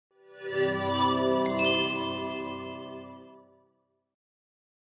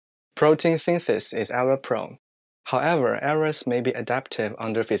Protein synthesis is error-prone. However, errors may be adaptive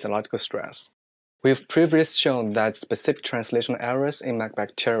under physiological stress. We've previously shown that specific translational errors in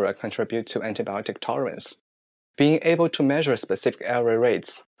Mycobacteria contribute to antibiotic tolerance. Being able to measure specific error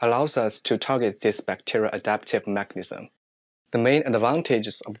rates allows us to target this bacterial adaptive mechanism. The main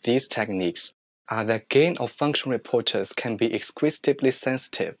advantages of these techniques are that gain-of-function reporters can be exquisitely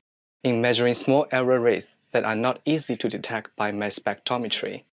sensitive in measuring small error rates that are not easy to detect by mass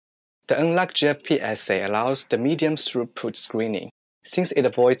spectrometry. The unlike GFP assay allows the medium throughput screening, since it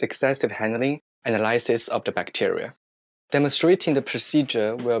avoids excessive handling and analysis of the bacteria. Demonstrating the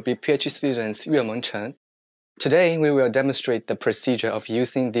procedure will be PhD students Yue-Meng, Chen. Today, we will demonstrate the procedure of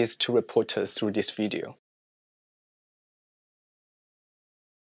using these two reporters through this video.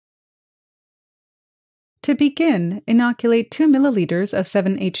 To begin, inoculate 2 milliliters of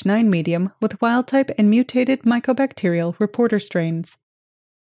 7H9 medium with wild-type and mutated mycobacterial reporter strains.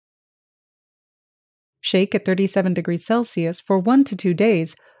 Shake at 37 degrees Celsius for 1 to 2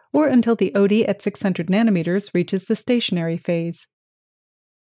 days, or until the OD at 600 nanometers reaches the stationary phase.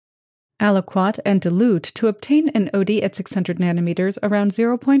 Aliquot and dilute to obtain an OD at 600 nanometers around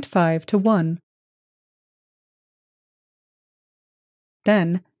 0.5 to 1.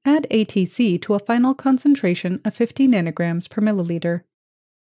 Then, add ATC to a final concentration of 50 nanograms per milliliter.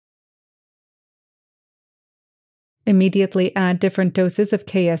 Immediately add different doses of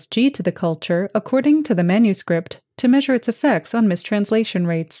KSG to the culture according to the manuscript to measure its effects on mistranslation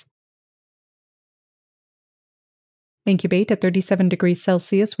rates. Incubate at 37 degrees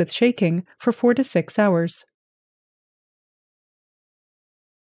Celsius with shaking for 4 to 6 hours.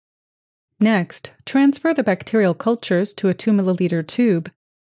 Next, transfer the bacterial cultures to a 2 milliliter tube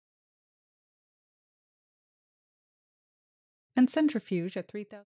and centrifuge at 3000.